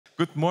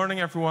Good morning,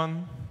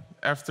 everyone.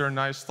 After a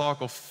nice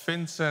talk of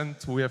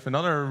Vincent, we have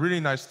another really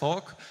nice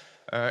talk.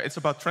 It's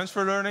about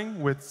transfer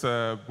learning with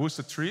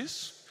boosted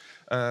trees.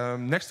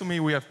 Next to me,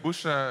 we have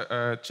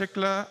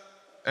Cikla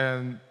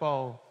and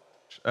Paul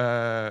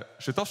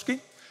Zhutovsky.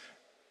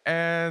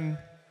 And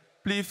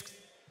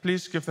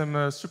please give them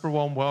a super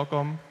warm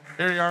welcome.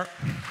 Here you are,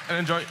 and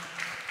enjoy.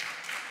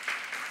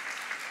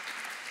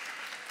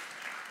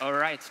 All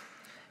right.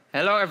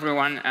 Hello,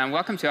 everyone, and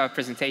welcome to our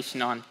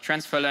presentation on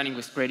transfer learning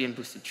with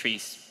gradient-boosted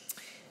trees.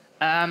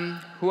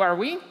 Who are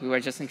we? We were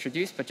just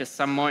introduced, but just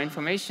some more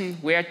information.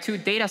 We are two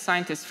data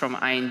scientists from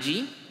ING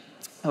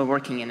who are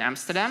working in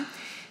Amsterdam.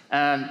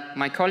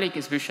 My colleague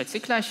is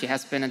Cikla. She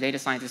has been a data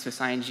scientist with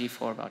ING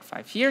for about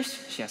 5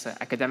 years. She has an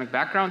academic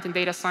background in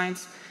data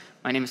science.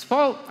 My name is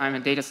Paul. I'm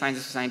a data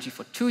scientist with ING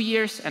for 2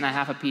 years, and I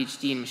have a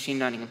PhD in machine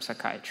learning and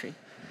psychiatry.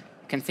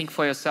 You can think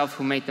for yourself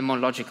who made the more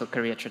logical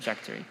career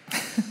trajectory.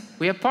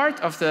 We are part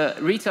of the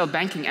retail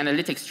banking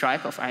analytics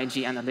tribe of ING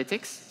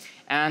Analytics,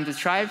 and the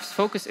tribe's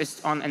focus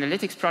is on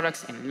analytics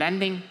products in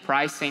lending,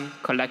 pricing,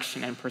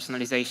 collection, and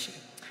personalization.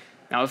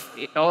 Now,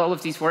 if all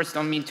of these words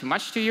don't mean too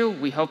much to you,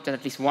 we hope that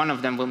at least one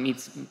of them will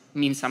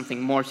mean something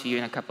more to you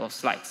in a couple of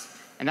slides.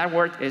 And that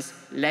word is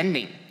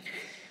lending.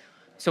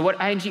 So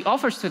what ING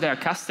offers to their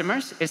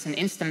customers is an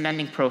instant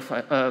lending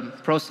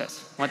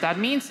process. What that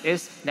means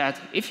is that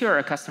if you're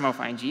a customer of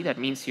ING, that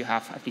means you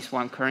have at least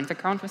one current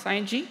account with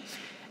ING,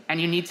 and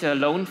you need a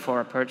loan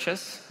for a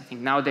purchase. I think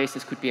nowadays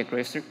this could be a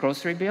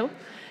grocery bill.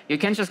 You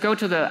can just go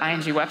to the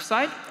ING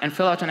website and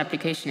fill out an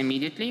application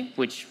immediately,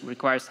 which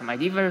requires some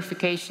ID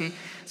verification,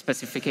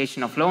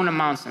 specification of loan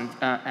amounts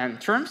and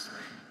terms.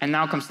 And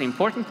now comes the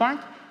important part.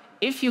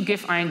 If you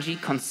give ING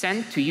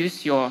consent to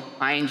use your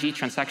ING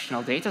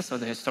transactional data, so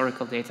the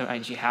historical data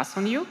ING has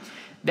on you,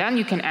 then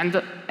you can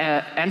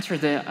enter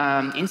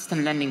the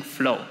instant lending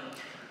flow.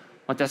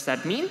 What does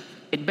that mean?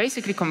 It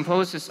basically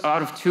composes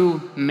out of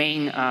two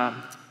main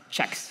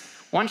checks.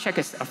 One check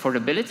is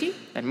affordability.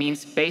 That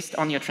means based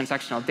on your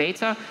transactional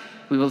data,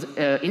 we will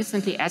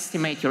instantly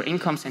estimate your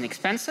incomes and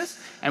expenses,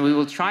 and we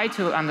will try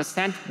to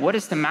understand what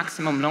is the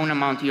maximum loan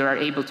amount you are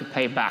able to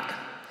pay back.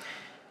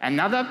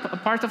 Another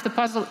part of the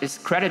puzzle is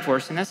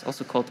creditworthiness,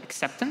 also called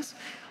acceptance,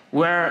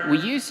 where we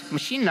use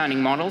machine learning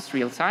models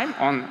real-time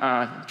on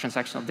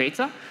transactional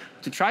data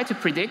to try to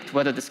predict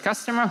whether this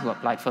customer who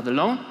applied for the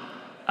loan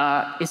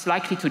is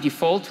likely to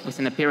default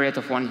within a period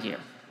of 1 year.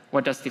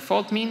 What does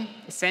default mean?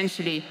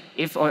 Essentially,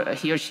 if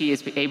he or she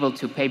is able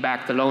to pay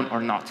back the loan or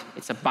not.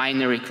 It's a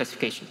binary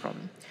classification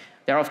problem.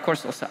 There are, of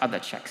course, also other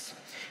checks.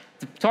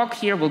 The talk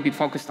here will be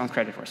focused on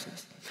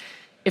creditworthiness.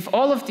 If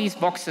all of these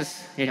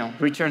boxes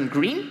return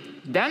green,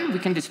 then we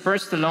can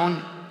disperse the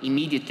loan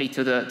immediately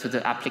to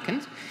the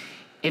applicant.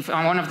 If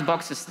one of the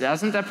boxes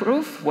doesn't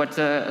approve what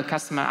the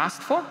customer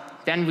asked for,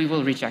 then we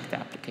will reject the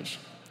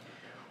application.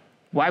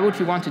 Why would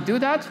we want to do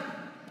that?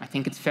 I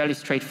think it's fairly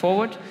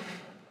straightforward.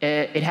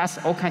 It has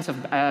all kinds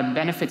of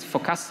benefits for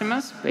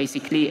customers.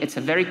 Basically, it's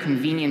a very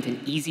convenient and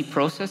easy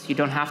process. You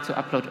don't have to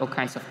upload all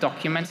kinds of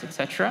documents,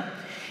 etc.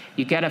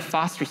 You get a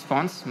fast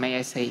response, may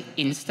I say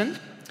instant.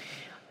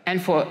 And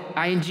for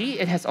ING,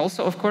 it has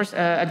also, of course,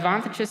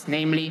 advantages,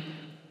 namely,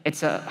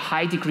 it's a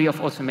high degree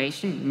of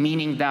automation,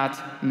 meaning that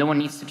no one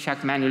needs to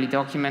check manually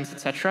documents,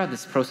 etc.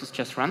 This process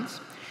just runs.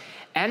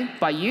 And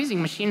by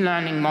using machine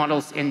learning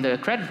models in the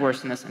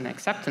creditworthiness and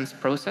acceptance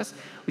process,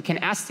 we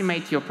can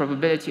estimate your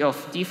probability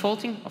of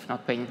defaulting, of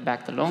not paying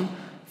back the loan,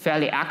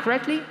 fairly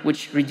accurately,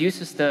 which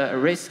reduces the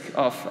risk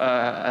of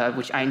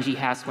which ING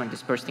has when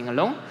dispersing a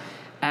loan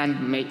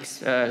and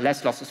makes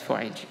less losses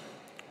for ING.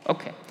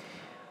 Okay,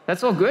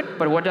 that's all good,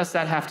 but what does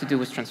that have to do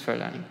with transfer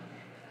learning?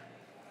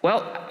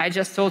 Well, I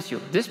just told you,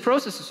 this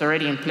process is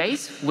already in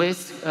place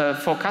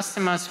for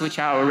customers which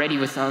are already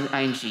with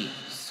ING,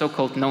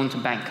 so-called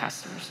known-to-bank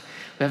customers.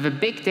 We have a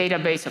big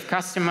database of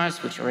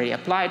customers which already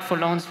applied for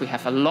loans. We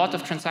have a lot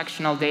of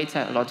transactional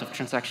data, a lot of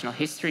transactional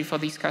history for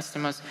these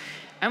customers.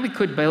 And we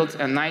could build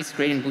a nice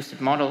gradient-boosted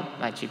model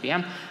like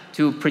GBM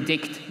to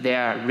predict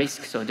their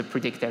risk, so to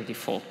predict their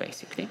default,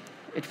 basically.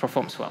 It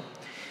performs well.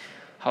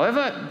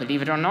 However,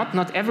 believe it or not,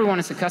 not everyone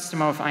is a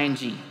customer of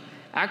ING.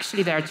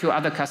 Actually, there are two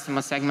other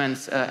customer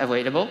segments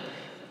available.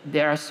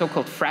 There are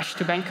so-called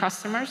fresh-to-bank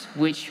customers,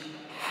 which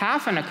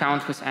have an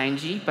account with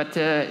ING, but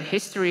the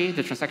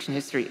transaction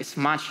history is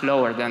much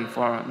lower than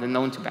for the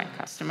known-to-bank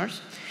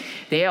customers.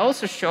 They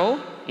also show,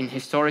 in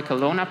historical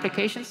loan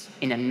applications,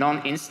 in a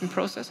non-instant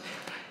process,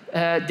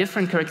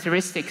 different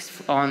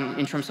characteristics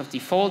in terms of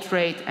default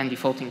rate and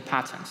defaulting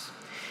patterns.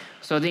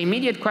 So the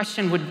immediate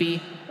question would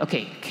be,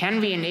 okay, can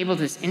we enable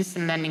this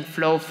instant lending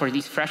flow for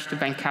these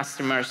fresh-to-bank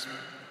customers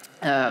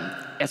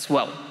as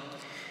well?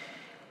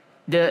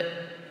 The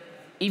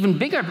even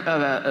bigger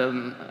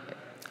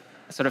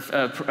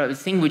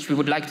thing which we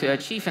would like to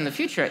achieve in the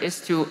future is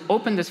to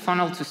open this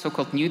funnel to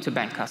so-called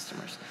new-to-bank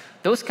customers.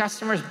 Those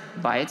customers,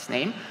 by its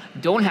name,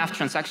 don't have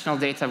transactional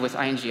data with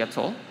ING at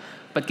all,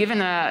 but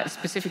given a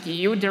specific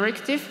EU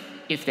directive,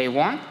 if they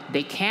want,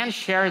 they can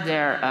share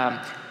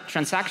their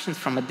transactions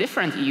from a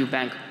different EU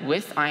bank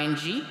with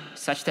ING,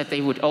 such that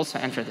they would also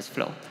enter this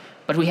flow.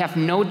 but we have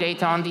no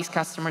data on these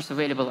customers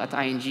available at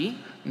ING,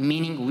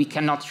 meaning we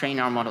cannot train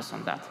our models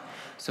on that.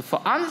 So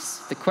for us,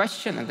 the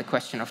question, and the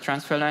question of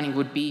transfer learning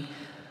would be,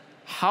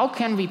 how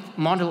can we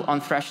model on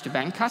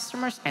fresh-to-bank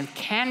customers, and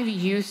can we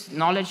use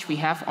knowledge we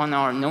have on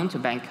our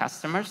known-to-bank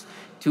customers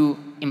to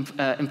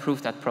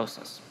improve that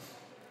process?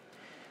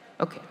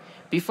 Okay.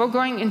 Before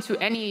going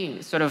into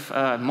any sort of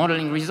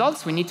modeling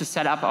results, we need to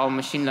set up our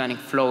machine learning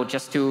flow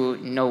just to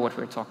know what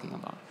we're talking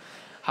about.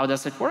 How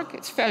does it work?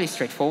 It's fairly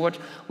straightforward.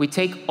 We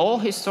take all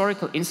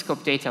historical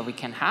in-scope data we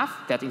can have.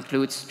 That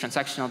includes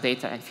transactional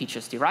data and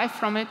features derived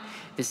from it.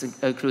 This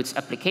includes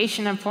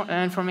application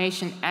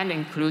information and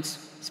includes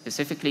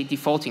specifically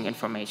defaulting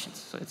information.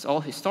 So it's all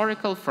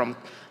historical from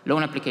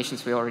loan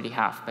applications we already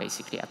have,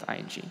 basically, at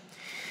ING.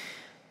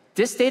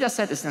 This data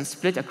set is then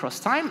split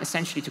across time,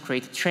 essentially to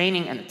create a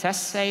training and a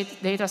test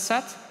data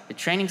set. The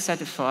training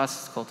set is for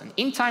us called an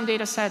in-time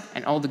data set,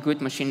 and all the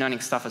good machine learning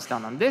stuff is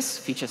done on this: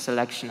 feature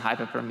selection,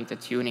 hyperparameter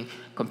tuning,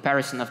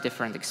 comparison of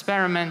different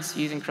experiments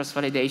using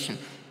cross-validation,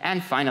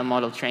 and final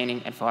model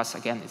training. And for us,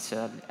 again, it's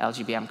an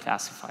LGBM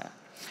classifier.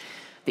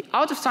 The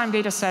out-of-time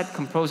data set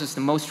composes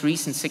the most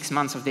recent 6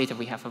 months of data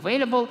we have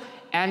available,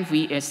 and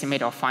we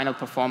estimate our final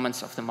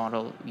performance of the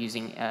model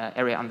using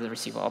area under the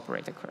receiver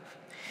operator curve.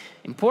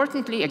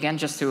 Importantly, again,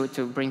 just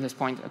to bring this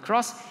point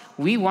across,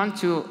 we want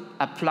to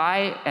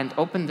apply and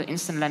open the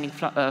instant lending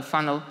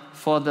funnel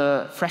for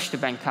the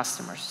fresh-to-bank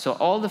customers. So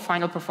all the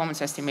final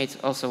performance estimates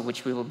also,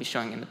 which we will be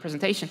showing in the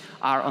presentation,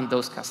 are on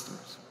those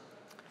customers.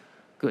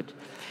 Good.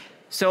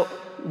 So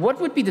what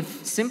would be the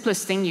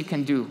simplest thing you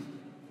can do?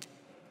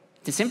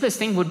 The simplest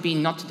thing would be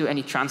not to do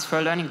any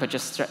transfer learning, but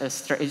just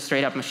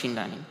straight-up machine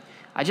learning.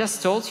 I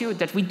just told you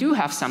that we do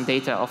have some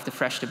data of the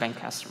fresh-to-bank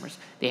customers.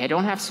 They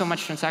don't have so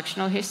much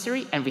transactional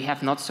history, and we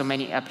have not so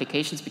many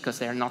applications because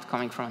they're not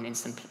coming from an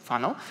instant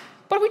funnel.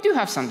 But we do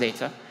have some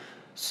data.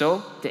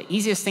 So the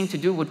easiest thing to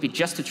do would be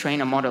just to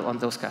train a model on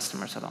those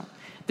customers alone.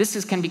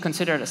 This can be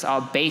considered as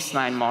our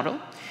baseline model.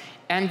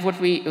 And what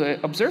we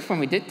observed when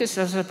we did this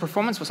is the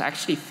performance was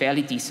actually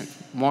fairly decent,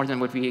 more than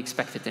what we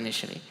expected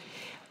initially.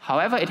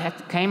 However, it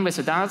came with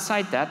a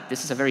downside that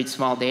this is a very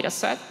small data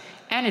set,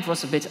 and it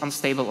was a bit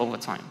unstable over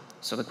time.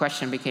 So the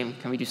question became,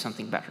 can we do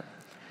something better?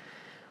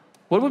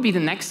 What would be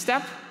the next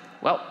step?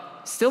 Well,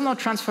 still no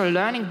transfer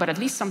learning, but at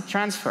least some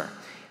transfer.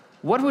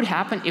 What would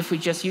happen if we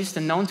just use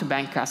the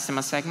known-to-bank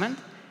customer segment?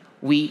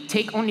 We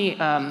take only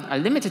a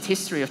limited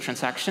history of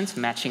transactions,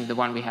 matching the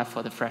one we have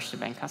for the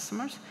fresh-to-bank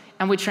customers,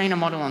 and we train a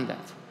model on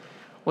that.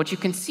 What you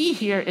can see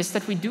here is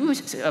that we do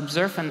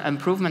observe an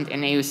improvement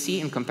in AUC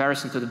in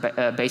comparison to the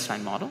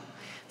baseline model.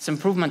 This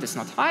improvement is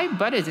not high,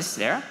 but it is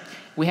there.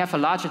 We have a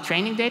larger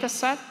training data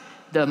set.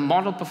 The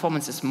model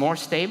performance is more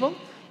stable,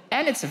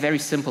 and it's a very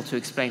simple to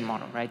explain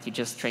model, right? You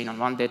just train on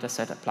one data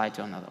set, apply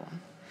to another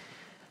one.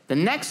 The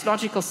next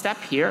logical step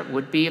here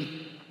would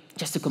be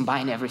just to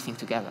combine everything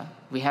together.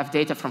 We have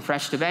data from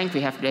fresh-to-bank, we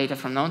have data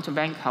from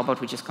known-to-bank. How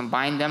about we just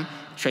combine them,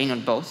 train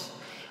on both?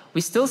 We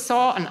still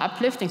saw an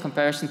uplift in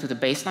comparison to the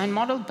baseline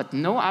model, but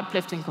no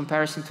uplift in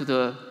comparison to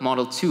the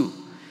model 2.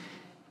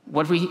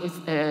 What we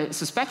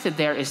suspected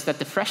there is that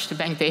the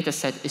fresh-to-bank data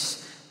set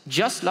is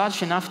just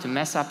large enough to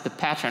mess up the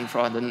pattern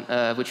for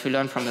which we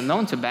learned from the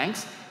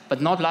known-to-banks,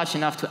 but not large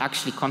enough to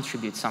actually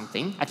contribute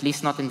something, at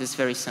least not in this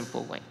very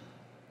simple way.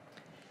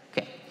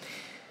 Okay.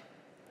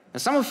 Now,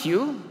 some of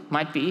you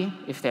might be,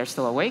 if they're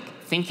still awake,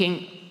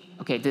 thinking,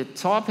 okay, the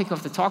topic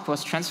of the talk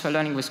was transfer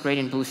learning with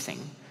gradient boosting.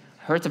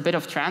 Heard a bit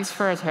of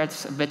transfer, I heard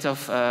a bit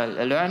of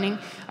learning.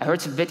 I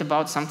heard a bit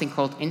about something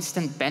called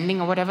instant bending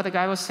or whatever the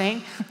guy was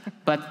saying,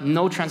 but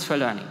no transfer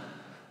learning.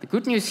 The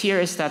good news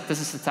here is that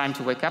this is the time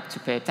to wake up, to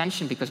pay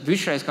attention, because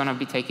Bushra is going to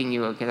be taking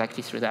you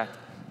exactly through that.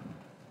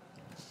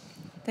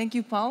 Thank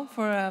you, Paul,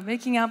 for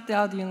waking up the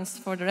audience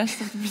for the rest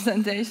of the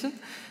presentation.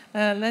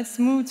 Let's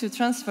move to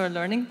transfer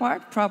learning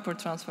part, proper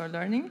transfer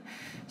learning.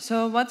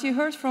 So what you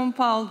heard from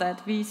Paul,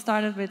 that we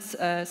started with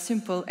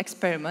simple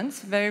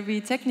experiments where we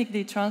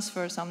technically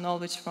transfer some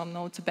knowledge from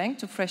known-to-bank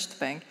to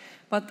fresh-to-bank.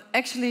 But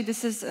actually,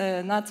 this is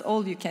not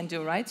all you can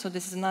do, right? So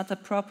this is not a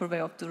proper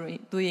way of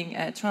doing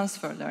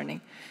transfer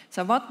learning.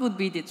 So what would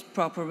be the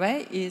proper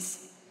way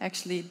is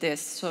actually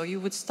this. So you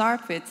would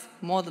start with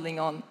modeling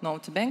on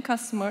known-to-bank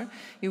customer.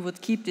 You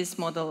would keep this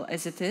model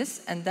as it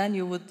is, and then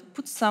you would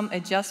put some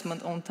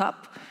adjustment on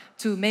top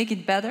to make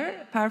it better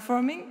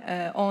performing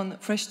on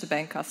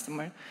fresh-to-bank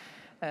customer.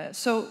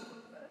 So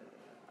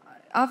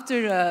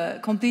after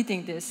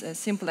completing this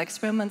simple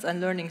experiment and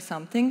learning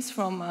some things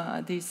from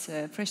these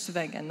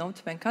fresh-to-bank and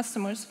known-to-bank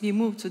customers, we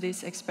move to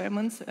these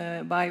experiments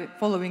by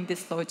following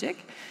this logic.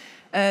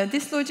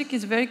 This logic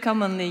is very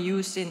commonly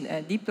used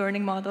in deep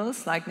learning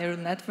models like neural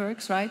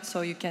networks, right?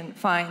 So you can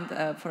find,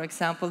 for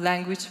example,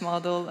 language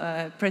model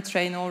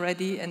pre-trained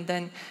already, and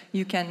then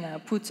you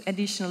can put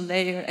additional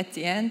layer at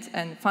the end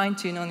and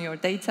fine-tune on your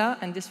data,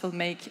 and this will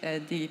make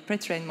the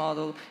pre-trained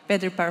model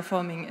better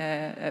performing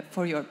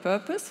for your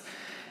purpose.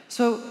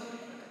 So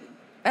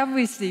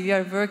obviously, we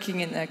are working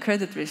in a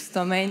credit risk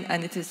domain,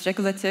 and it is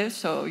regulative,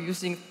 so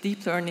using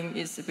deep learning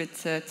is a bit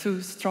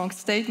too strong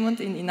statement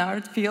in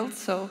our field.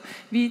 So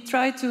we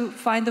try to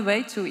find a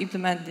way to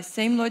implement the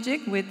same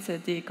logic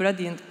with the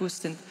gradient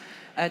boosted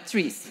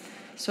trees.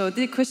 So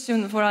the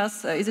question for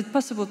us, is it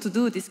possible to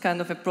do this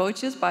kind of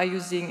approaches by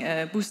using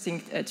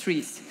boosting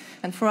trees?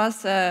 And for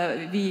us,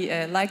 we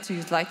like to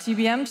use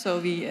LightGBM, so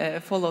we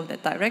follow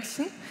that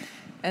direction.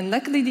 And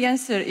luckily, the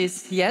answer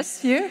is yes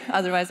here.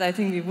 Otherwise, I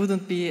think we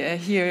wouldn't be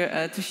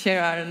here to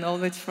share our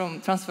knowledge from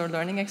transfer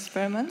learning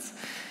experiments.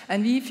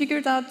 And we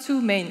figured out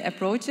two main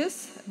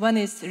approaches. One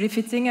is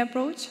refitting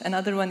approach,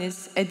 another one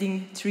is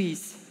adding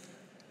trees.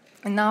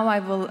 And now I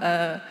will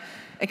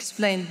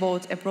explain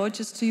both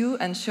approaches to you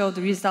and show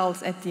the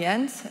results at the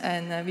end.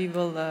 And we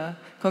will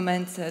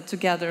comment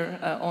together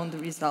on the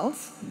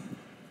results.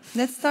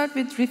 Let's start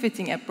with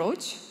refitting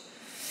approach.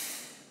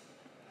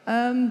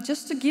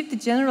 Just to give the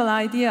general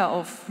idea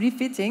of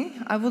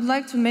refitting, I would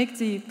like to make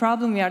the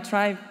problem we are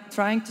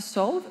trying to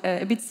solve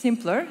a bit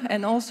simpler.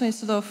 And also,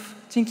 instead of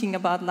thinking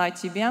about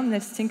LightGBM,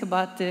 let's think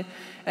about the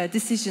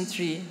decision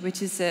tree,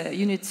 which is a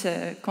unit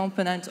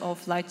component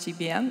of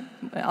LightGBM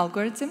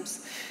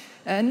algorithms.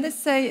 And let's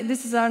say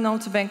this is our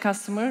known-to-bank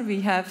customer.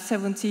 We have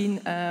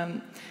 17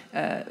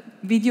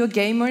 video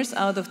gamers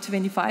out of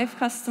 25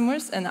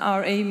 customers, and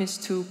our aim is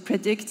to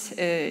predict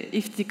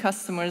if the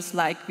customers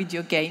like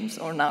video games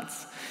or not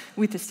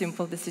with a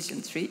simple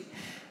decision tree.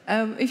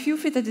 If you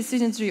fit a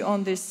decision tree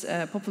on this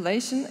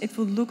population, it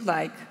would look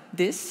like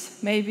this,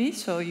 maybe.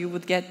 So you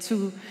would get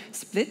two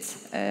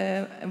splits.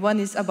 One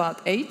is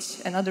about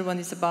age, another one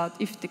is about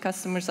if the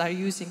customers are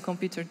using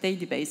computer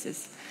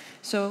databases.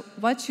 So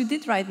what you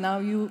did right now,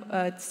 you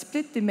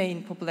split the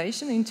main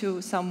population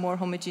into some more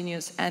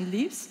homogeneous end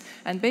leaves.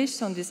 And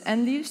based on these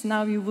end leaves,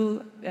 now you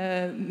will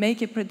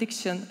make a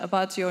prediction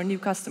about your new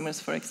customers,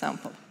 for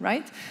example,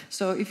 right?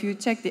 So if you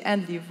check the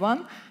end leaf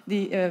 1,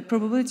 the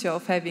probability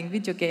of having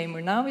video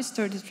gamer now is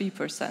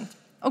 33%.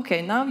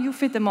 Okay, now you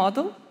fit a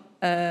model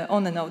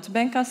on a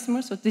known-to-bank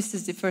customer. So this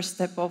is the first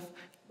step of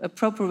a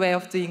proper way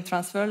of doing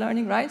transfer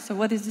learning, right? So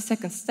what is the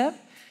second step?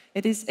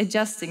 It is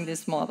adjusting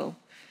this model.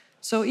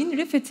 So in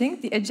refitting,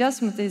 the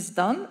adjustment is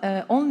done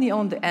only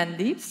on the end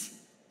leaves.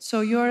 So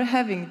you're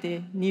having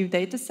the new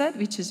data set,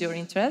 which is your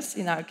interest.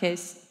 In our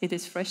case, it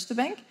is fresh to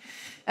bank.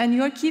 And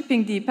you're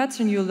keeping the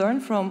pattern you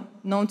learned from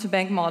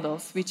known-to-bank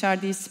models, which are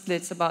these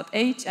splits about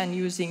age and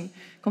using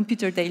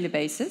computer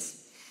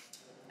databases.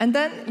 And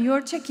then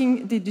you're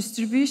checking the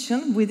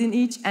distribution within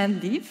each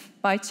end leaf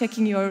by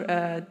checking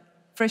your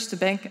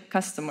fresh-to-bank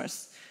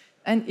customers.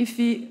 And if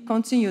we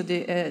continue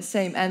the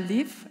same end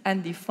leaf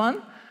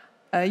 1,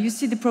 you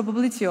see the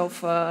probability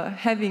of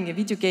having a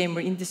video gamer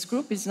in this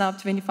group is now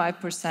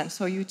 25%.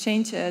 So you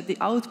change the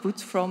output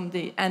from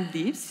the end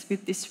leaves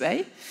with this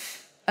way.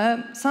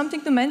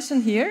 Something to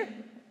mention here.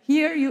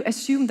 Here you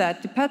assume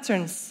that the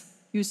patterns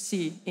you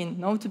see in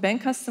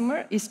known-to-bank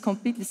customer is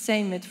completely the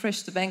same with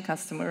fresh-to-bank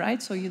customer,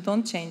 right? So you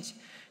don't change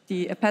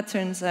the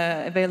patterns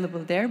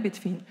available there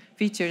between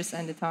features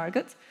and the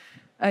target.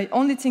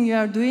 Only thing you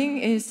are doing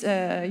is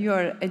you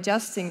are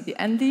adjusting the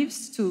end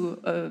leaves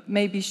to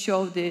maybe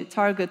show the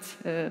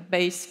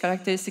target-based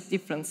characteristic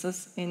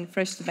differences in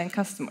fresh-to-bank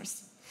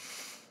customers.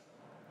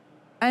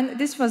 And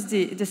this was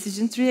the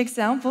decision tree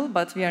example,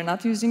 but we are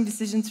not using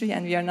decision tree,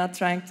 and we are not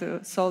trying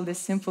to solve this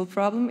simple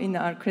problem in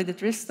our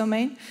credit risk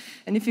domain.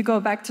 And if you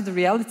go back to the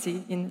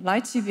reality in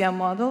LightGBM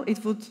model,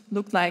 it would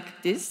look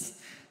like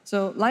this.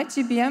 So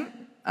LightGBM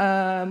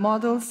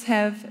models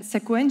have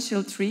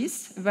sequential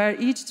trees where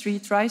each tree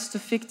tries to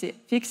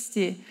fix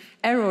the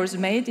errors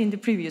made in the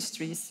previous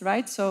trees,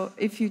 right? So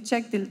if you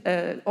check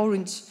the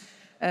orange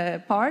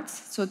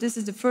parts, so this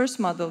is the first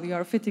model you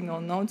are fitting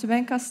on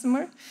known-to-bank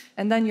customer,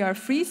 and then you are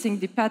freezing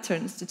the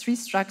patterns, the tree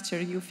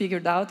structure you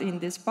figured out in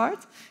this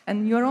part,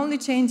 and you're only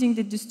changing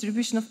the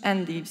distribution of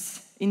end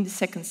leaves in the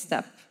second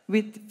step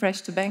with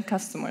fresh-to-bank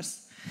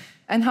customers.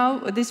 And how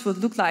this would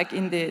look like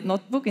in the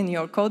notebook, in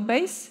your code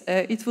base,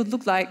 it would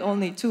look like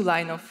only 2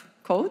 lines of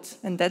code,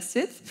 and that's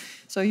it.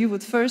 So you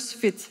would first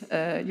fit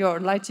your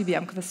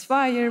LightGBM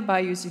classifier by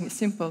using a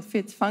simple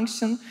fit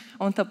function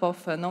on top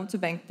of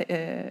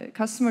known-to-bank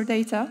customer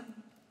data.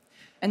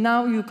 And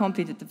now you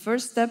completed the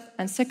first step,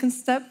 and second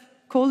step,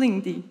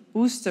 calling the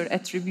booster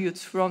attribute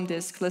from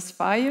this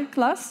classifier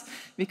class,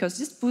 because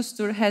this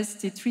booster has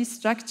the tree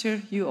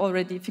structure you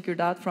already figured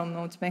out from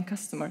known-to-bank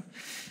customer.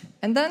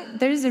 And then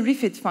there is a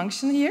refit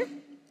function here.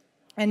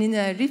 And in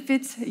a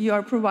refit, you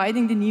are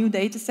providing the new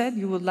data set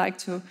you would like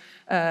to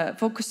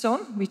focus on,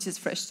 which is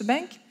fresh to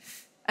bank.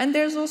 And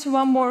there's also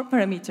one more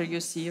parameter you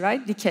see,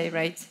 right? Decay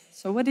rate.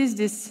 So what is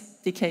this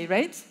decay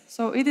rate?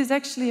 So it is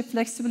actually a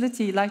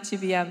flexibility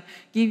LightGBM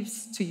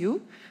gives to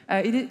you.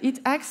 It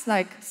acts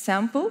like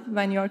sample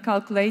when you're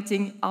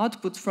calculating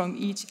output from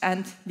each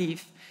end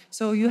leaf.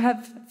 So you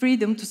have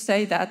freedom to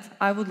say that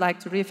I would like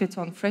to refit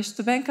on fresh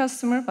to bank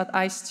customer, but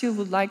I still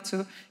would like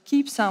to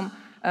keep some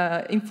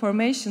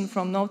information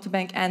from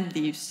known-to-bank end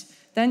leaves.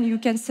 Then you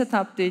can set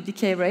up the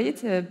decay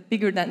rate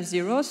bigger than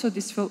 0, so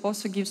this will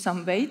also give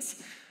some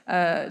weights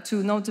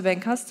to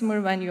note-to-bank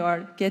customer when you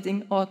are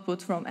getting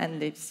output from n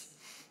leaves.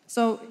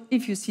 So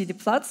if you see the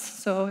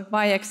plots, so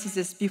y-axis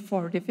is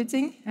before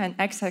refitting, and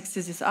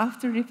x-axis is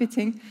after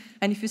refitting.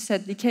 And if you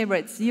set decay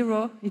rate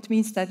 0, it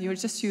means that you're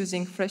just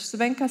using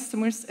fresh-to-bank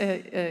customers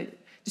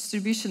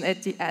distribution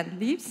at the end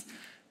leaves,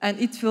 and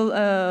it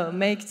will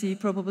make the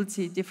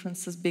probability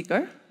differences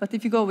bigger. But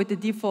if you go with the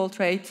default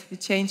rate, the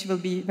change will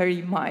be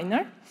very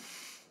minor.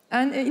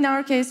 And in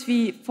our case,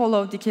 we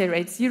follow decay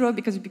rate 0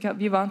 because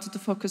we wanted to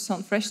focus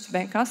on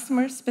fresh-to-bank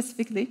customers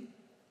specifically.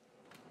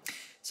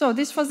 So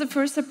this was the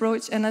first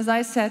approach, and as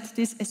I said,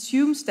 this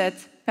assumes that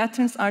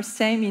patterns are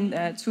same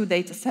in two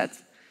data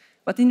sets.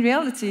 But in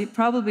reality,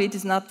 probably it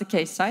is not the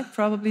case, right?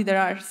 Probably there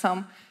are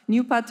some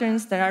new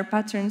patterns, there are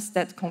patterns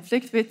that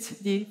conflict with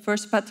the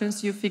first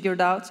patterns you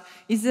figured out.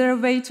 Is there a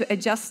way to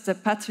adjust the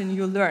pattern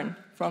you learn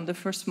from the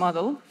first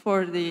model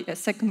for the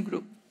second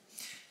group?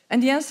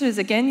 And the answer is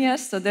again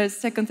yes, so there's a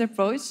second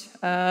approach,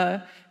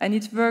 and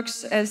it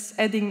works as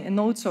adding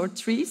nodes or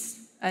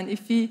trees. And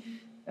if we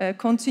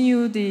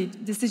continue the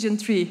decision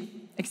tree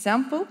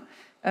example,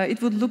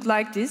 it would look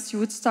like this. You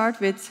would start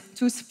with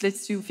two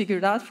splits you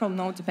figured out from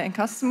node-to-bank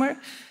customer,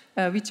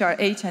 which are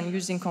age and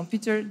using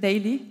computer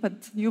daily, but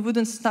you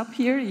wouldn't stop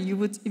here. You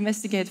would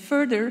investigate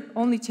further,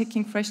 only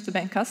checking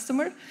fresh-to-bank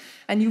customer,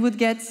 and you would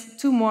get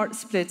two more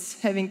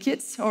splits, having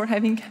kids or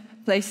having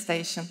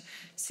PlayStation.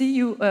 See,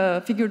 you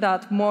figured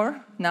out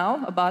more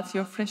now about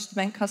your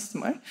fresh-to-bank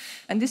customer,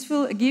 and this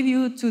will give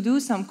you to do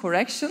some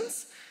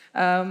corrections.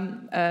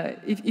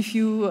 If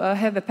you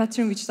have a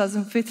pattern which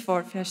doesn't fit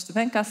for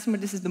fresh-to-bank customer,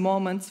 this is the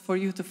moment for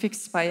you to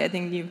fix by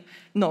adding new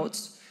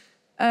nodes.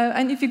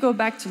 And if you go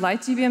back to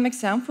light GBM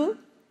example,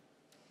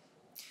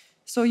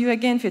 so you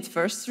again fit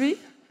first tree,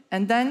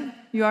 and then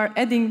you are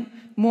adding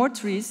more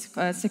trees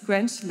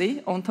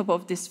sequentially on top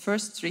of this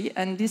first tree,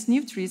 and these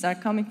new trees are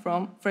coming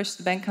from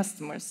fresh-to-bank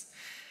customers.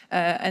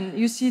 And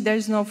you see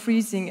there's no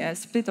freezing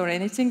split or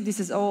anything. This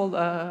is all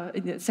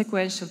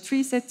sequential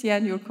trees at the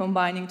end. You're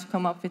combining to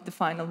come up with the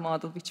final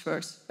model, which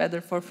works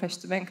better for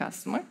fresh-to-bank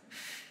customer.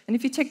 And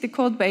if you check the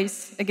code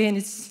base, again,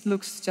 it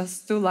looks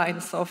just 2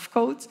 lines of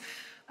code.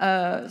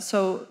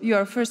 So you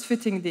are first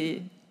fitting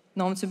the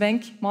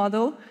node-to-bank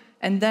model,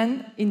 and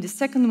then in the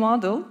second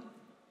model,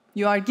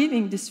 you are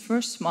giving this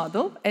first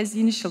model as the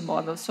initial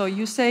model. So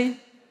you say,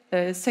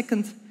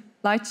 second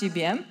light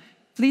GBM,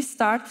 please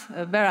start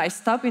where I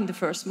stop in the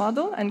first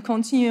model and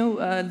continue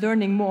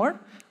learning more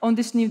on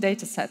this new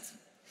data set.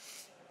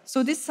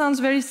 So this sounds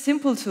very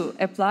simple to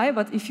apply,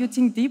 but if you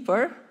think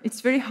deeper,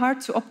 it's very hard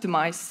to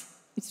optimize.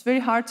 It's very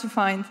hard to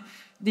find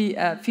the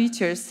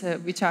features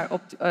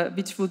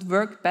which would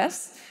work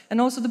best, and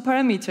also the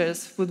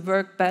parameters would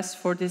work best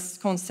for this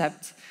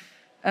concept.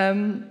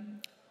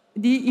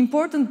 The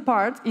important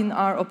part, in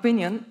our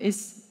opinion,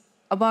 is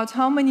about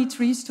how many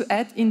trees to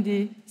add in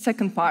the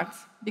second part.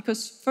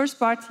 Because first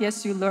part,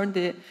 yes, you learn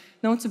the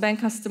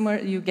node-to-bank customer,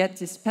 you get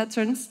these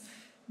patterns.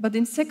 But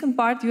in second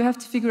part, you have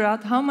to figure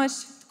out how much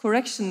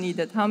correction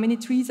needed, how many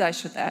trees I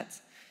should add.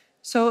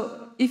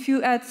 So if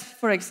you add,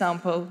 for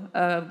example,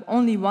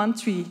 only one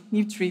tree,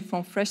 new tree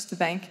from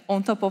fresh-to-bank,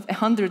 on top of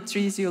 100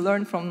 trees you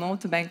learn from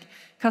node-to-bank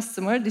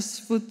customer,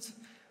 this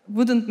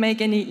wouldn't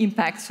make any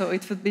impact. So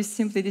it would be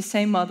simply the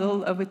same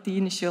model with the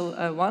initial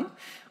one.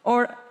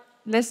 Or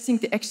let's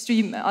think the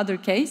extreme other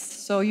case.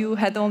 So you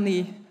had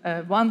only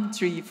one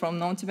tree from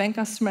node-to-bank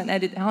customer and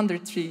added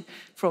 100 tree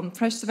from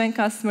fresh-to-bank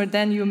customer.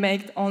 Then you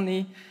make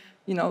only,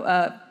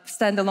 a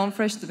standalone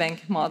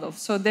fresh-to-bank model.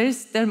 So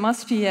there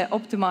must be an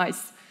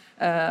optimized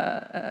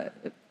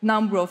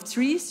number of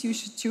trees you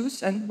should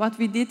choose. And what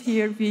we did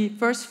here, we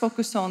first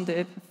focused on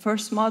the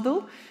first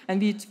model, and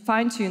we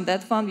fine-tuned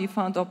that one. We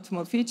found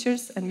optimal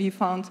features, and we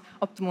found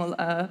optimal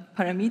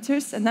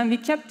parameters. And then we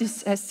kept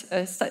this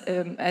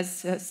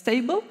as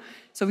stable.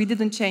 So we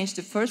didn't change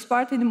the first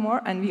part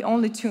anymore, and we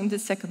only tuned the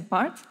second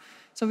part.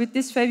 So with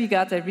this way, we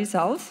got a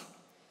result.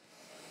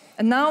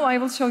 And now I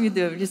will show you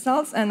the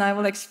results, and I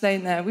will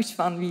explain which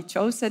one we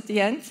chose at the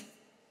end.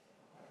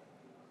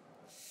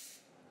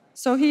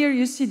 So here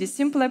you see the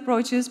simple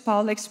approaches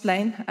Paul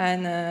explained,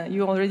 and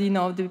you already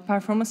know the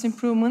performance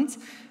improvement.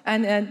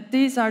 And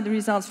these are the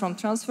results from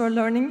transfer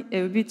learning.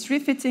 With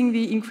refitting,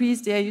 we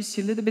increased the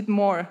AUC a little bit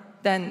more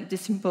than the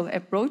simple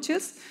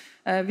approaches.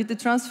 With the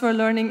transfer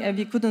learning,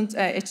 we couldn't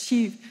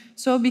achieve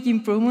so big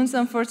improvements,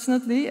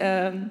 unfortunately.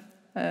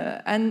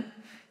 And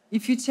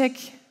if you check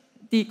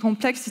the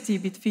complexity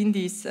between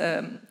these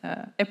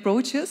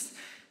approaches,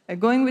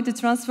 going with the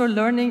transfer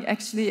learning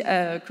actually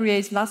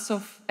creates lots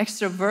of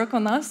extra work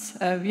on us.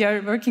 We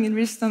are working in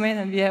risk domain,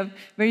 and we have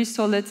very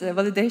solid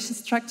validation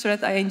structure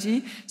at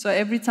ING. So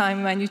every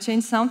time when you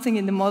change something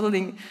in the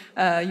modeling,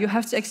 you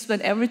have to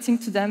explain everything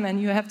to them,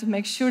 and you have to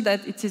make sure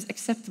that it is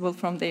acceptable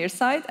from their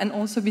side and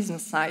also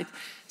business side.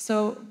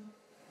 So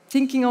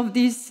thinking of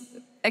these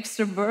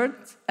extra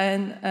work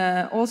and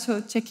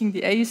also checking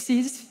the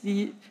AUCs,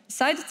 we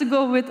decided to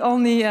go with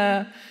only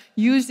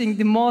using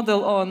the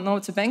model on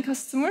node-to-bank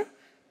customer.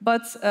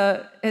 But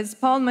as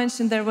Paul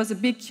mentioned, there was a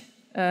big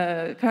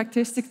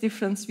characteristic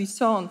difference we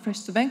saw on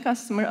fresh-to-bank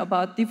customer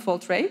about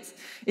default rate.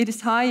 It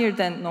is higher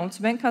than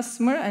known-to-bank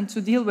customer, and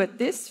to deal with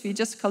this, we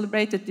just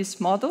calibrated this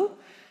model.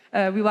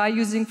 We were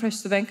using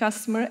fresh-to-bank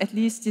customer, at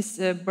least this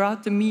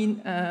brought the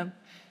mean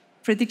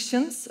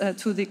predictions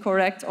to the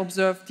correct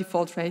observed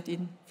default rate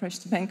in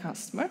fresh-to-bank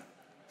customer.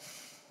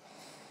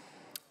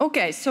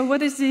 Okay, so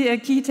what is the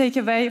key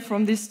takeaway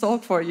from this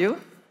talk for you?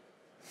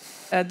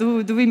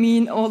 Do we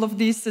mean all of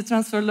this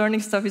transfer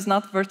learning stuff is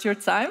not worth your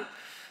time?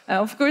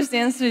 Of course, the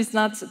answer is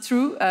not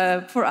true.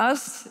 For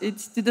us,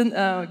 it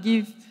didn't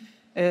give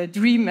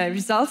dream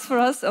results for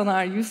us on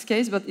our use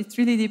case, but it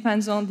really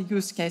depends on the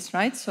use case,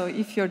 right? So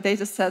if your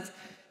data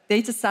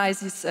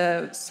size is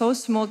so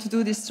small to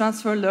do this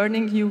transfer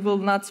learning, you will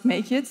not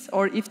make it.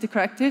 Or if the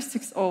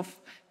characteristics of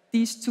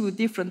these two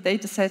different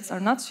data sets are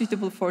not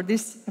suitable for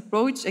this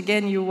approach,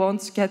 again, you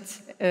won't get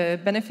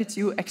benefits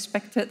you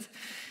expected.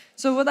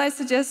 So what I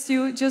suggest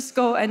you just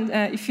go and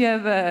if you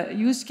have a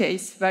use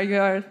case where you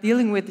are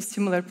dealing with a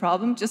similar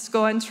problem, just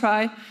go and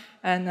try.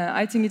 And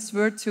I think it's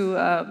worth to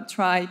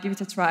give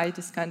it a try,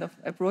 this kind of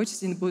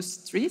approaches in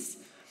Boost trees.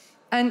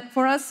 And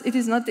for us, it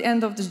is not the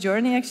end of the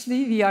journey,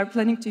 actually. We are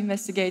planning to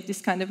investigate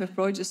this kind of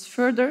approaches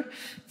further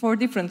for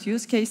different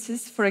use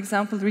cases. For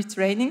example,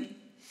 retraining.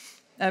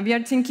 We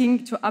are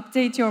thinking to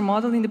update your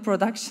model in the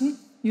production.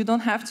 You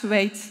don't have to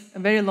wait a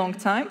very long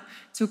time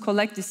to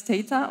collect this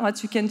data.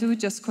 What you can do,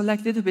 just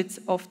collect a little bit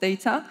of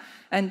data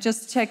and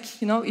just check,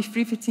 if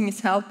refitting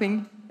is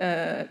helping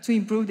to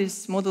improve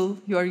this model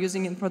you are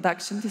using in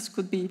production. This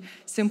could be a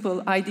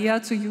simple idea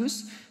to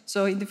use.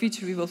 So in the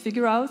future, we will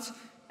figure out.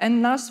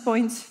 And last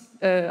point,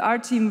 our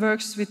team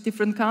works with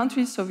different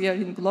countries, so we are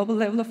in global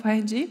level of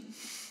ING.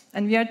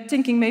 And we are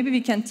thinking maybe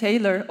we can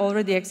tailor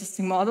already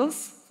existing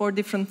models for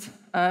different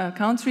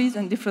countries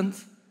and different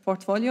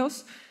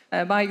portfolios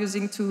by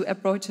using two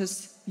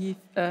approaches we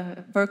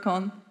work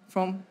on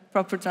from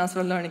proper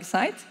transfer learning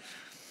side.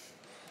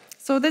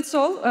 So that's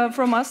all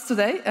from us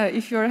today.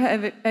 If you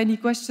have any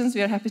questions,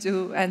 we are happy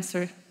to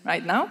answer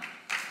right now.